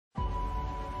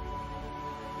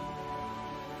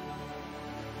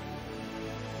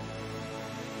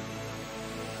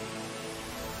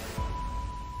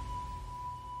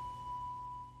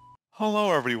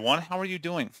Hello everyone, how are you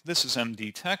doing? This is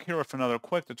MD Tech here with another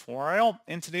quick tutorial.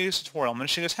 In today's tutorial, I'm going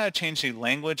to show you guys how to change the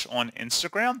language on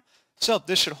Instagram. So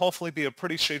this should hopefully be a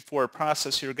pretty straightforward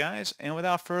process here, guys. And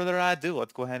without further ado,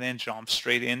 let's go ahead and jump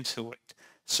straight into it.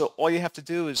 So all you have to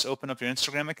do is open up your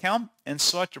Instagram account and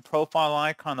select your profile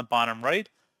icon on the bottom right.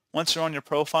 Once you're on your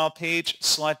profile page,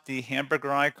 select the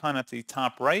hamburger icon at the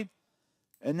top right,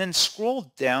 and then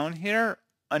scroll down here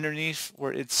underneath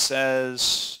where it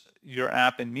says your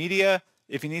app and media.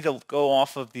 If you need to go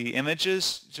off of the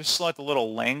images, just select the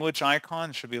little language icon.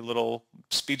 There should be a little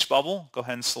speech bubble. Go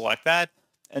ahead and select that.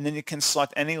 And then you can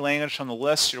select any language from the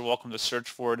list. You're welcome to search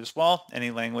for it as well.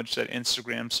 Any language that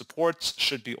Instagram supports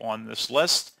should be on this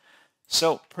list.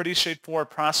 So pretty straightforward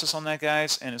process on that,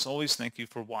 guys. And as always, thank you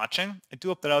for watching. I do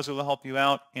hope that I was able to help you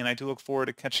out, and I do look forward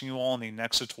to catching you all in the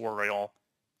next tutorial.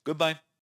 Goodbye.